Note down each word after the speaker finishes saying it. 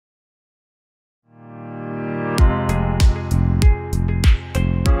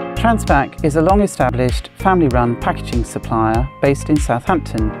Transpack is a long-established, family-run packaging supplier based in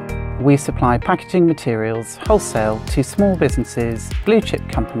Southampton. We supply packaging materials wholesale to small businesses, blue-chip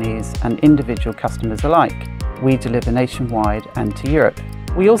companies and individual customers alike. We deliver nationwide and to Europe.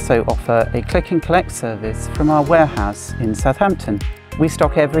 We also offer a click and collect service from our warehouse in Southampton. We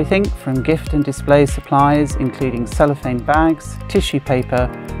stock everything from gift and display supplies including cellophane bags, tissue paper,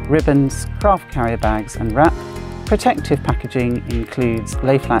 ribbons, craft carrier bags and wrap. Protective packaging includes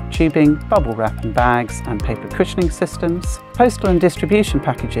lay-flat tubing, bubble wrap and bags and paper cushioning systems. Postal and distribution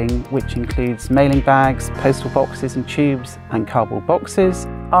packaging, which includes mailing bags, postal boxes and tubes and cardboard boxes.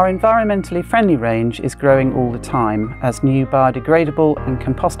 Our environmentally friendly range is growing all the time as new biodegradable and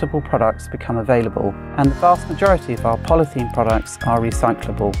compostable products become available, and the vast majority of our polythene products are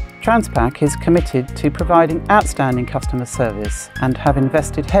recyclable. Transpack is committed to providing outstanding customer service and have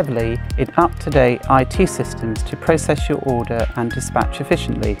invested heavily in up-to-date IT systems to process your order and dispatch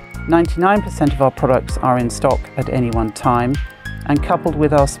efficiently. 99% of our products are in stock at any one time, and coupled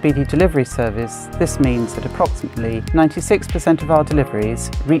with our speedy delivery service, this means that approximately 96% of our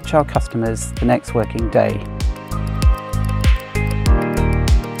deliveries reach our customers the next working day.